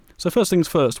So first things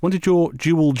first, when did your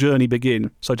dual journey begin,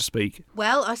 so to speak?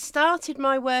 Well, I started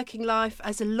my working life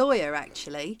as a lawyer,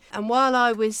 actually. And while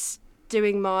I was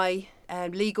doing my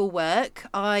legal work,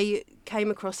 I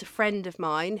came across a friend of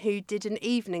mine who did an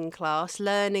evening class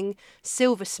learning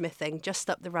silversmithing just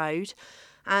up the road.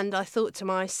 And I thought to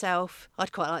myself,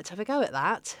 I'd quite like to have a go at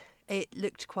that. It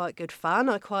looked quite good fun.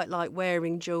 I quite like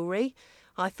wearing jewellery.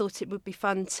 I thought it would be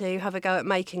fun to have a go at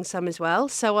making some as well.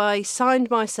 So I signed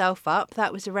myself up.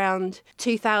 That was around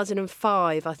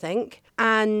 2005, I think.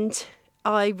 And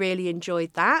I really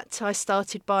enjoyed that. I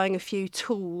started buying a few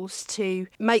tools to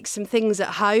make some things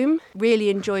at home. Really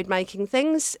enjoyed making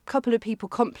things. A couple of people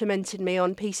complimented me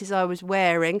on pieces I was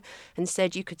wearing and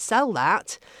said you could sell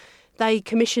that. They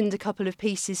commissioned a couple of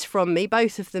pieces from me,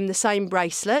 both of them the same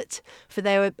bracelet for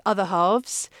their other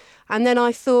halves. And then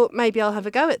I thought maybe I'll have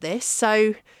a go at this.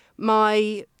 So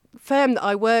my firm that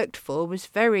I worked for was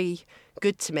very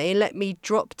good to me and let me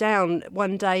drop down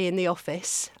one day in the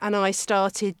office, and I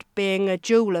started being a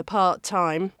jeweller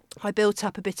part-time. I built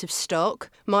up a bit of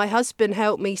stock. My husband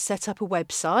helped me set up a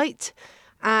website,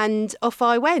 and off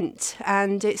I went,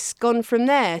 and it's gone from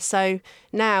there. So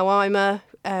now I'm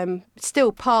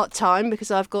still part-time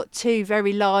because I've got two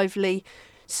very lively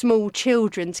small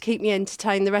children to keep me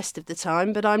entertained the rest of the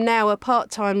time, but I'm now a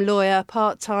part-time lawyer,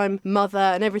 part-time mother,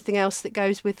 and everything else that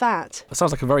goes with that. That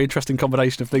sounds like a very interesting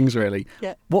combination of things, really.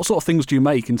 Yeah. What sort of things do you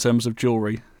make in terms of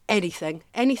jewellery? Anything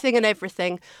and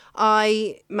everything.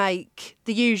 I make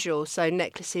the usual, so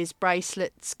necklaces,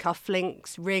 bracelets,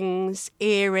 cufflinks, rings,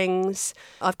 earrings.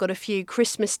 I've got a few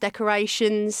Christmas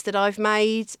decorations that I've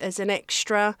made as an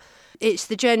extra. It's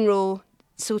the general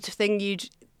sort of thing you'd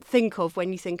think of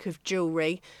when you think of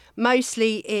jewellery.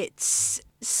 Mostly it's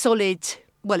solid,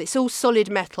 well, it's all solid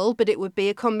metal, but it would be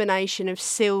a combination of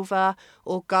silver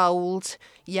or gold,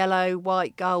 yellow,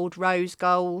 white gold, rose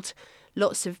gold,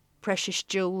 lots of precious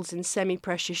jewels and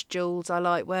semi-precious jewels I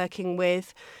like working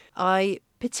with. I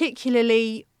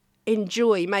particularly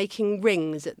enjoy making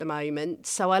rings at the moment,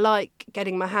 so I like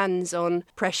getting my hands on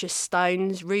precious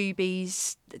stones,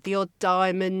 rubies, the odd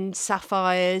diamond,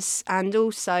 sapphires, and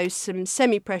also some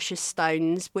semi-precious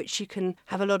stones which you can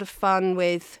have a lot of fun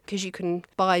with because you can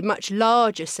buy much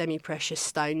larger semi-precious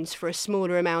stones for a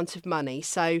smaller amount of money,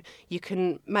 so you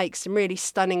can make some really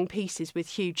stunning pieces with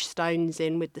huge stones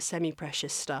in with the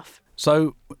semi-precious stuff.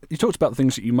 So you talked about the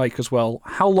things that you make as well.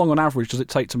 How long on average does it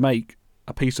take to make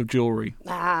a piece of jewellery?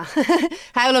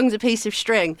 How long's a piece of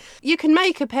string? You can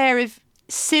make a pair of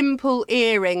simple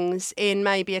earrings in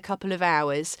maybe a couple of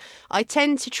hours. I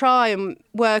tend to try and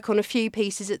work on a few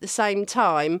pieces at the same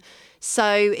time,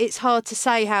 so it's hard to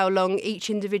say how long each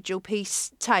individual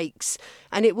piece takes,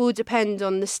 and it will depend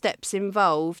on the steps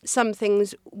involved. Some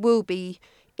things will be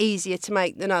easier to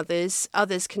make than others.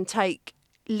 Others can take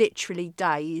literally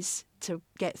days to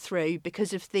get through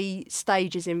because of the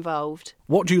stages involved.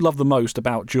 What do you love the most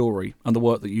about jewellery and the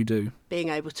work that you do? Being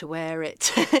able to wear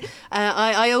it.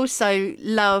 I also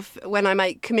love when I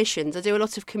make commissions. I do a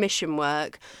lot of commission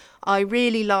work. I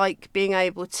really like being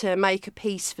able to make a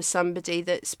piece for somebody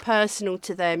that's personal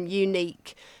to them,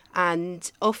 unique,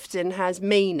 and often has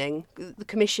meaning. The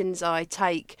commissions I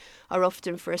take are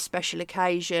often for a special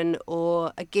occasion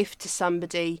or a gift to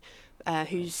somebody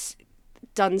who's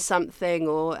done something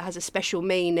or has a special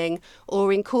meaning,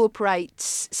 or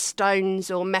incorporates stones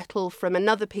or metal from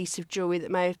another piece of jewellery that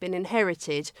may have been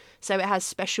inherited, so it has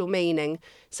special meaning.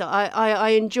 So I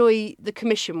enjoy the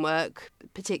commission work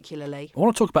particularly. I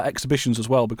want to talk about exhibitions as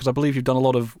well, because I believe you've done a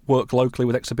lot of work locally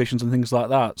with exhibitions and things like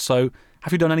that. So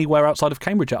have you done anywhere outside of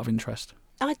Cambridge out of interest?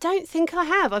 I don't think I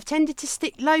have. I've tended to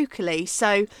stick locally,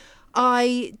 so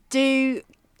I do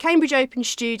Cambridge Open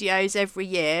Studios every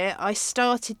year. I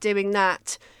started doing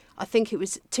that, I think it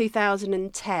was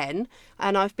 2010,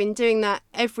 and I've been doing that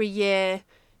every year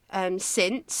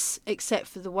since, except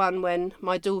for the one when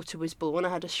my daughter was born. I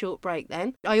had a short break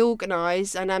then. I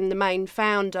organise and am the main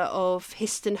founder of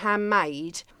Histon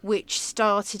Handmade, which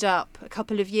started up a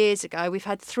couple of years ago. We've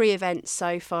had 3 events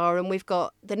so far, and we've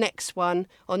got the next one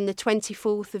on the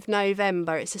 24th of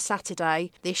November. It's a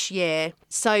Saturday this year.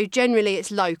 So generally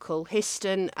it's local.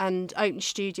 Histon and Open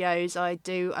Studios I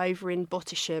do over in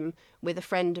Bottisham with a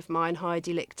friend of mine,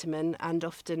 Heidi Lichterman, and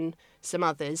often some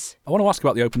others. I want to ask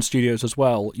about the Open Studios as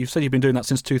well. You've said you've been doing that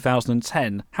since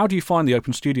 2010. How do you find the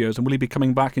Open Studios, and will you be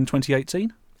coming back in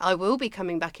 2018? I will be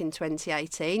coming back in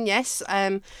 2018, yes.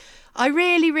 I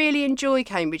really enjoy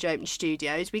Cambridge Open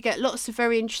Studios. We get lots of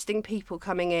very interesting people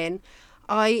coming in.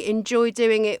 I enjoy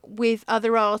doing it with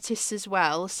other artists as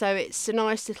well, so it's a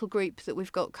nice little group that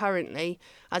we've got currently.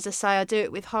 As I say, I do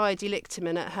it with Heidi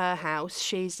Lichterman at her house.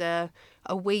 She's a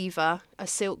a weaver, a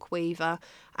silk weaver,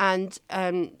 and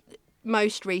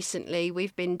most recently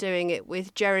we've been doing it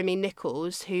with Jeremy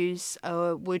Nichols, who's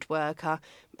a woodworker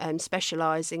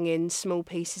specialising in small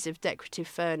pieces of decorative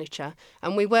furniture.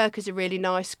 And we work as a really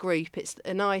nice group. It's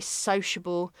a nice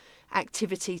sociable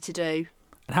activity to do.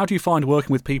 And how do you find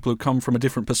working with people who come from a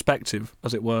different perspective,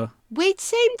 as it were? We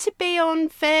seem to be on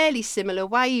fairly similar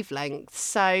wavelengths,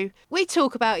 so we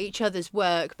talk about each other's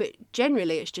work, but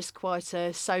generally it's just quite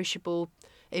a sociable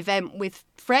event with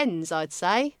friends, I'd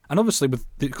say. And obviously with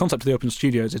the concept of the open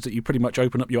studios is that you pretty much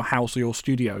open up your house or your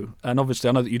studio. And obviously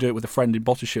I know that you do it with a friend in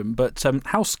Bottisham, but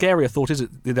how scary a thought is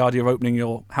it, the idea of opening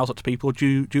your house up to people?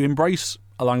 Do you embrace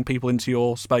allowing people into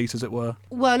your space, as it were?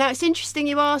 Well, now it's interesting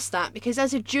you asked that, because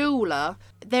as a jeweller,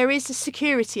 there is a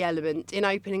security element in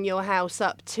opening your house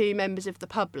up to members of the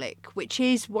public, which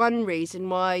is one reason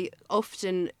why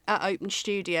often at open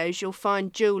studios you'll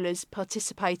find jewellers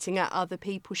participating at other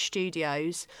people's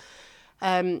studios.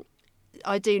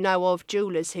 I do know of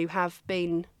jewellers who have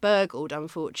been burgled,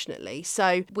 unfortunately.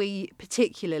 So we,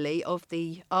 particularly of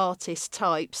the artist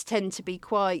types, tend to be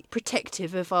quite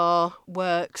protective of our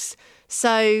works.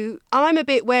 So I'm a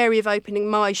bit wary of opening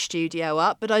my studio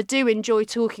up, but I do enjoy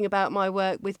talking about my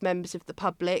work with members of the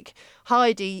public.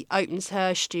 Heidi opens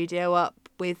her studio up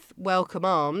with welcome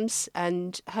arms,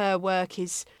 and her work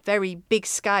is very big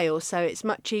scale, so it's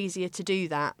much easier to do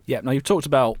that. Yeah, now you've talked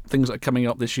about things that are coming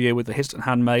up this year with the Histon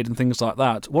Handmade and things like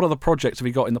that. What other projects have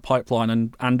you got in the pipeline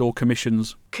and or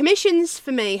commissions? Commissions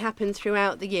for me happen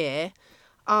throughout the year.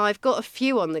 I've got a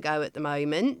few on the go at the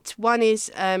moment. One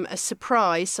is a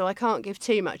surprise, so I can't give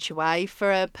too much away,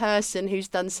 for a person who's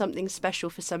done something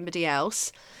special for somebody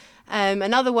else.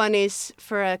 Another one is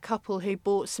for a couple who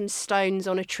bought some stones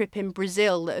on a trip in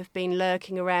Brazil that have been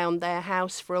lurking around their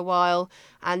house for a while,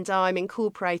 and I'm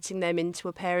incorporating them into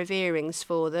a pair of earrings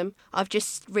for them. I've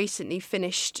just recently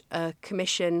finished a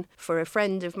commission for a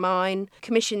friend of mine.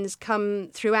 Commissions come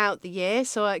throughout the year,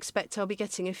 so I expect I'll be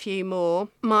getting a few more.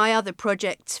 My other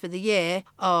projects for the year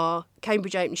are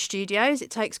Cambridge Open Studios. It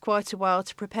takes quite a while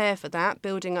to prepare for that,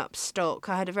 building up stock.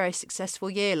 I had a very successful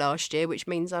year last year, which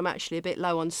means I'm actually a bit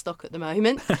low on stock at the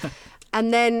moment.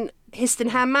 And then Histon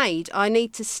Handmade. I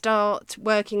need to start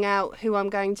working out who I'm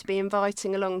going to be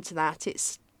inviting along to that.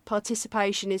 Its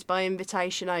participation is by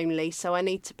invitation only, so I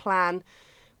need to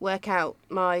work out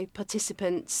my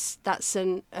participants. That's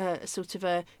sort of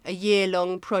a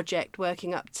year-long project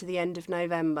working up to the end of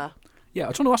November. Yeah,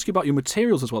 I just want to ask you about your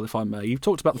materials as well, if I may. You've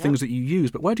talked about the things that you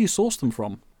use, but where do you source them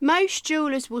from? Most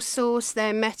jewellers will source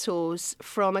their metals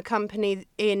from a company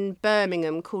in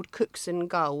Birmingham called Cookson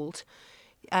Gold.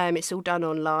 It's all done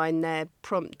online. Their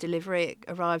prompt delivery, it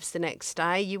arrives the next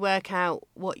day. You work out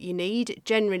what you need. It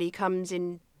generally comes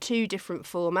in 2 different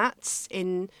formats,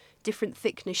 in different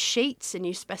thickness sheets, and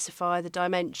you specify the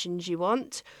dimensions you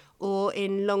want, or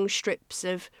in long strips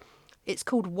of, it's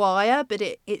called wire, but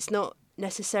it's not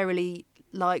necessarily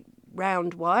like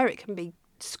round wire. It can be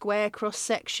square cross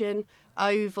section,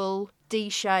 oval, D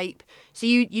shape. So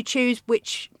you choose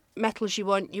which metals you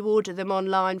want. You order them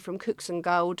online from Cookson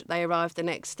Gold. They arrive the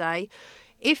next day.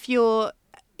 If you're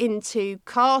into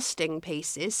casting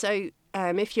pieces, so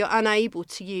if you're unable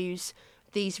to use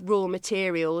these raw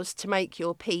materials to make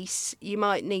your piece, you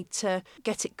might need to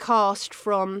get it cast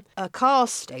from a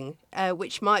casting,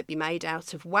 which might be made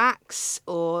out of wax,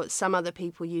 or some other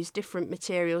people use different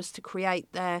materials to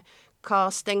create their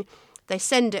casting. They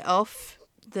send it off,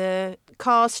 the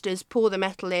casters pour the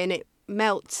metal in, it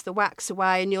melts the wax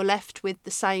away, and you're left with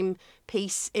the same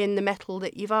piece in the metal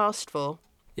that you've asked for.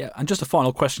 Yeah, and just a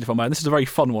final question, if I may, and this is a very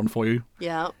fun one for you.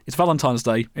 Yeah. It's Valentine's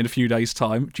Day in a few days'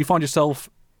 time. Do you find yourself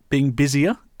being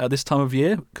busier at this time of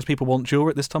year because people want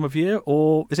jewellery at this time of year,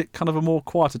 or is it kind of a more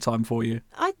quieter time for you?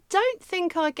 I don't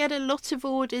think I get a lot of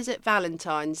orders at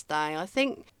Valentine's Day. I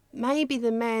think maybe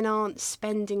the men aren't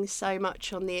spending so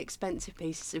much on the expensive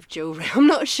pieces of jewellery. I'm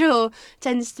not sure. It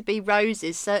tends to be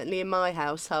roses, certainly in my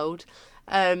household.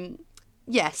 So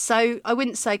I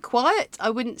wouldn't say quiet. I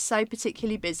wouldn't say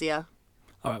particularly busier.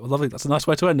 All right, well, lovely. That's a nice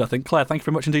way to end, I think. Claire, thank you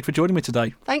very much indeed for joining me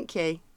today. Thank you.